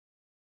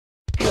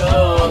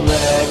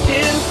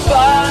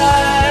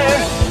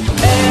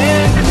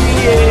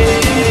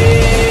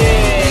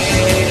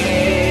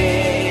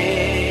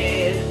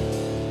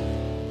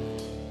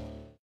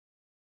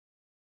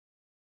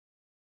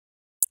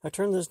I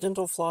turned this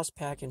dental floss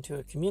pack into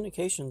a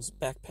communications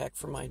backpack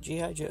for my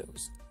G.I.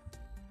 Joes.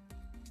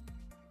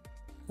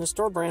 The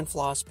store brand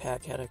floss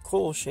pack had a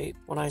cool shape.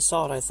 When I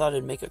saw it, I thought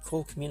it'd make a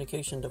cool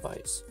communication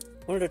device.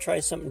 I wanted to try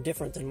something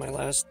different than my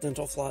last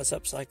dental floss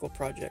upcycle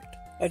project.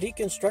 I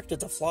deconstructed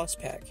the floss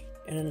pack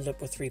and ended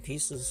up with 3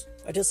 pieces.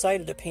 I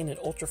decided to paint it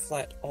ultra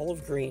flat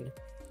olive green.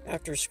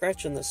 After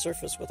scratching the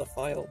surface with a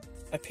file,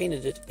 I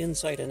painted it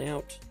inside and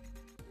out.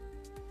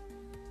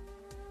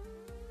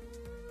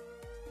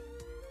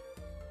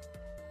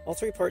 All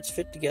 3 parts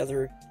fit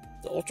together.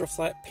 The ultra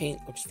flat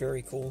paint looks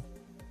very cool.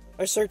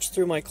 I searched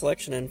through my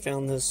collection and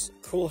found this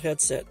cool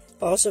headset.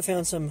 I also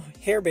found some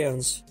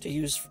hairbands to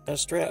use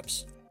as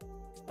straps.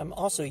 I'm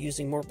also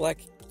using more black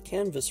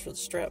canvas for the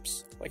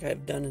straps, like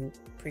I've done in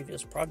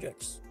previous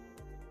projects.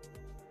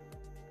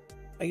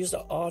 I used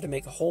an awl to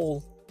make a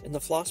hole in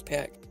the floss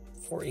pack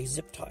for a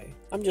zip tie.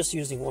 I'm just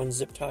using one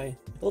zip tie.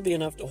 It'll be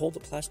enough to hold the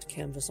plastic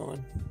canvas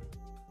on.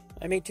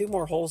 I made 2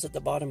 more holes at the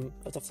bottom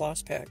of the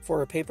floss pack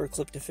for a paper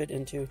clip to fit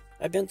into.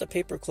 I bent the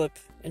paper clip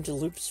into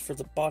loops for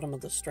the bottom of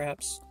the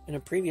straps. In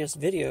a previous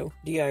video,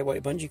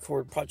 DIY bungee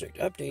cord project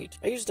update,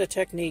 I used a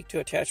technique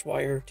to attach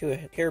wire to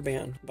a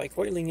hairband by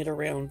coiling it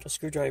around a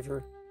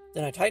screwdriver.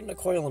 Then I tightened a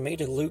coil and made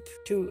a loop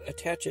to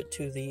attach it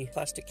to the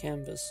plastic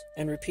canvas,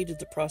 and repeated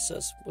the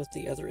process with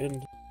the other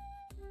end.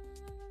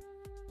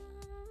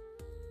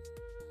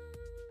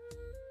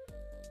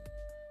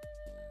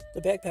 The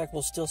backpack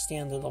will still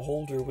stand in the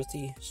holder with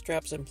the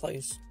straps in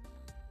place.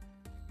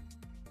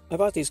 I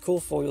bought these cool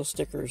foil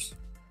stickers.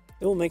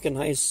 It will make a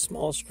nice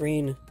small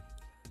screen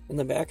in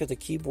the back of the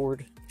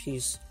keyboard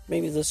piece.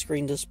 Maybe this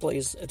screen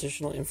displays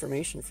additional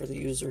information for the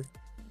user.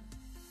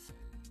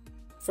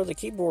 For the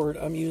keyboard,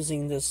 I'm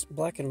using this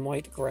black and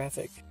white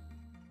graphic.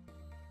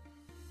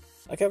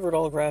 I covered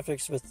all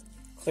graphics with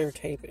clear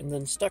tape and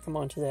then stuck them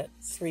onto that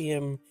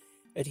 3M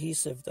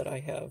adhesive that I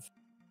have.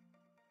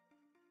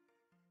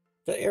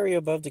 The area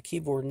above the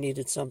keyboard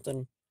needed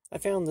something. I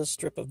found this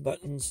strip of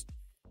buttons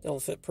that'll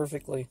fit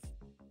perfectly.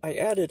 I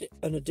added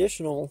an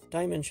additional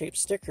diamond-shaped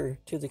sticker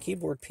to the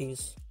keyboard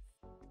piece.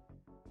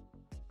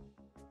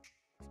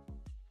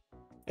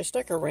 I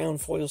stuck a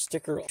round foil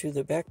sticker to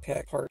the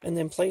backpack part and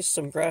then placed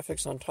some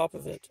graphics on top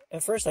of it.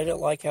 At first I didn't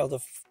like how the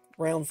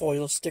round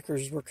foil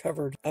stickers were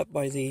covered up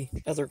by the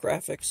other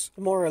graphics.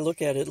 The more I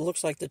look at it, it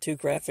looks like the 2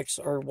 graphics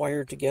are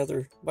wired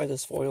together by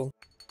this foil.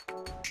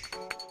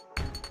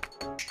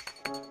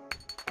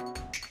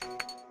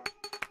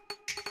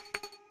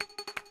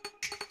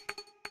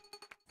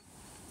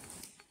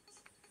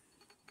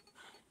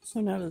 So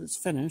now that it's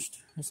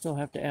finished, I still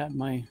have to add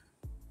my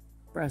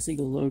Brass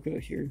Eagle logo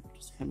here.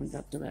 Just haven't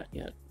got to that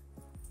yet.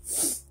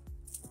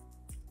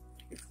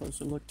 Take a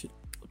closer look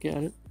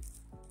at it.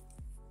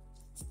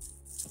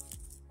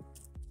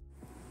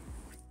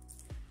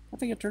 I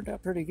think it turned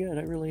out pretty good.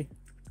 I really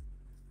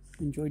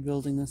enjoyed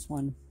building this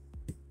one.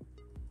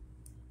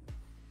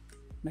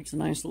 Makes a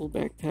nice little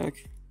backpack.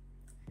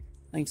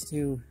 Thanks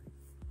to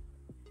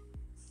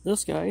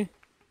this guy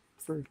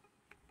for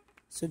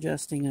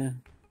suggesting a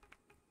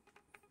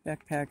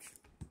backpack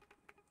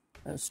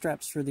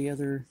straps for the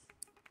other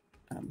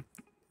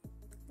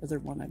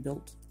one I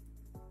built.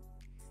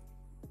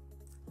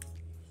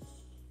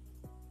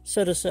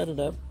 So to set it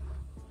up,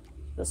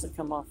 this would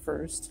come off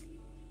first.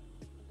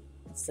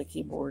 That's the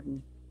keyboard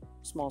and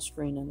small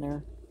screen in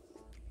there.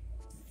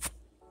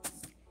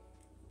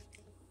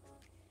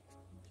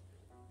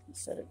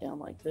 Set it down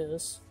like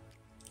this,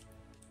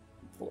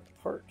 and pull it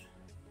apart.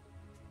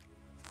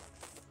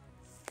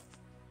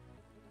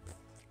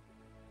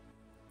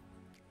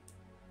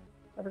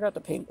 I forgot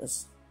to paint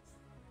this,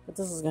 but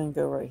this is going to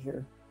go right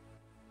here.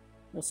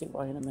 You'll see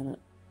why in a minute.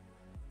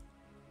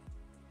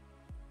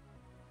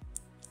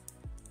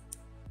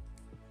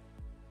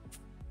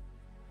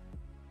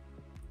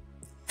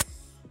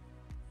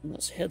 And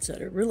this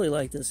headset, I really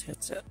like this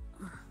headset.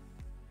 I'd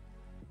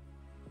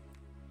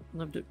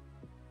love to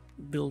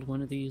build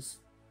one of these.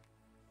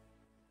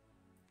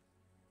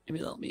 Maybe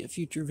that'll be a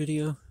future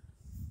video.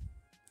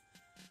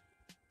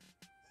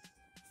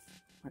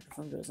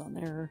 Microphone goes on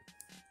there.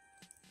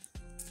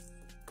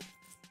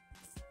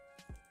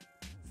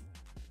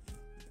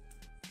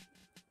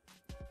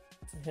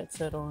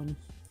 Headset on.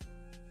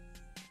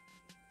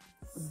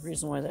 And the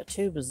reason why that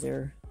tube is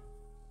there,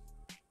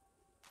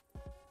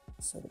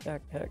 so the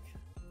backpack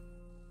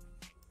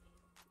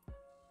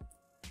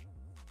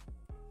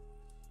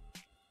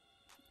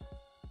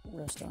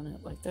rest on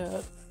it like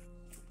that,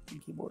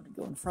 and keyboard to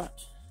go in front.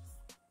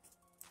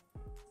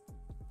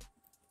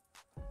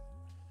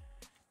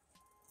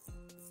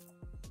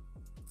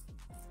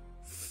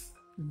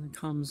 And the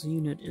comms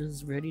unit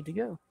is ready to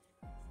go.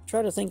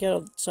 Try to think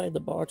outside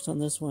the box on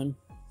this one.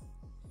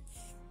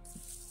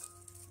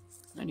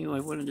 I knew I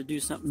wanted to do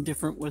something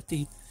different with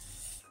the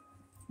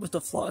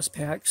floss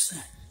packs.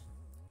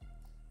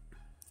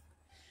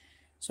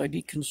 So I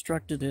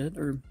deconstructed it,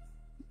 or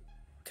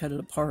cut it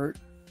apart.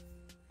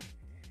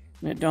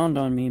 And it dawned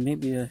on me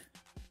maybe a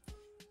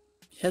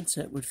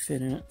headset would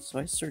fit in it. So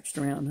I searched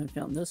around and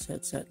found this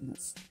headset, and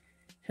this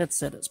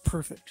headset is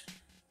perfect.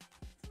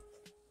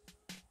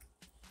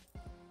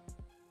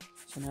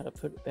 So now to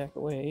put it back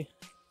away,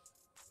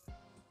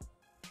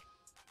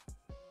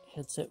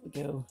 headset would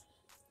go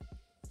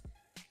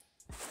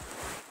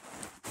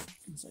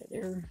inside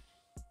there.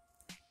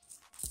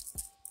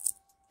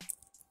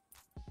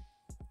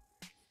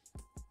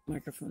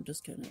 Microphone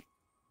just kind of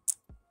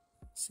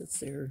sits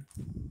there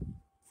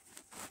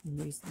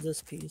underneath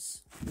this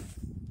piece.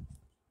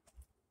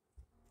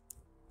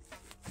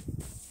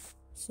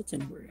 Sits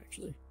anywhere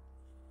actually.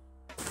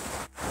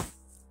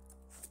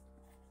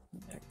 The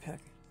backpack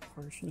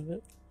portion of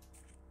it.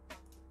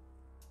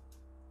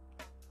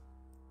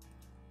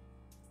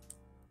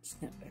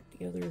 Snap back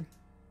together.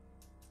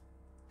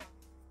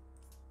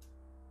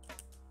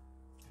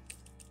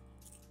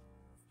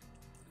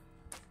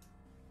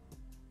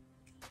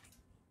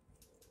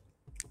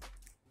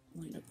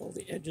 Line up all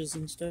the edges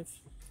and stuff.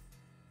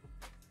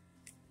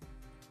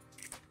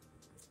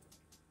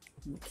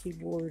 And the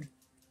keyboard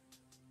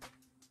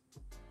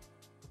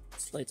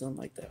slides on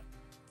like that.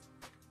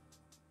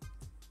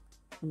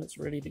 And it's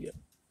ready to go.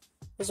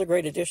 This is a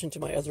great addition to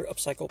my other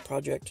Upcycled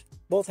project.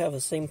 Both have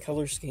the same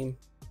color scheme.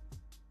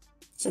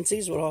 Since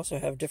these would also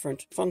have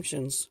different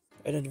functions,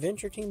 an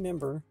adventure team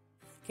member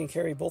can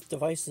carry both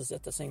devices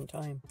at the same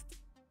time.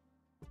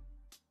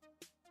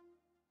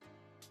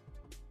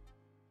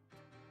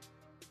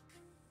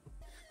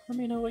 Let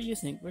me know what you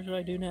think. What should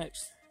I do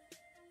next?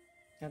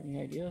 Got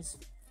any ideas?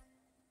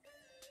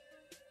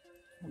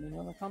 Let me know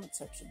in the comment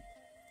section.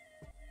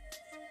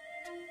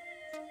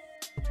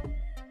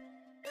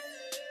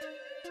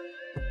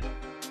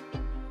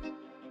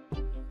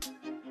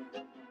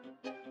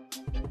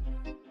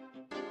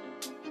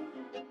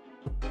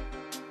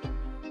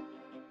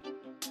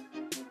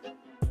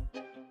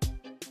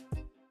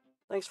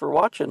 Thanks for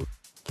watching.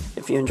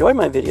 If you enjoy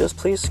my videos,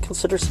 please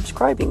consider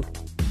subscribing.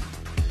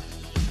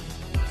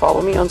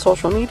 Follow me on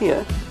social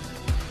media.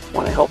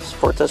 Want to help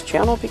support this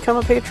channel? Become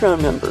a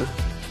Patreon member.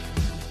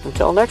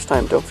 Until next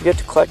time, don't forget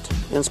to collect,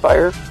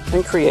 inspire,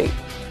 and create.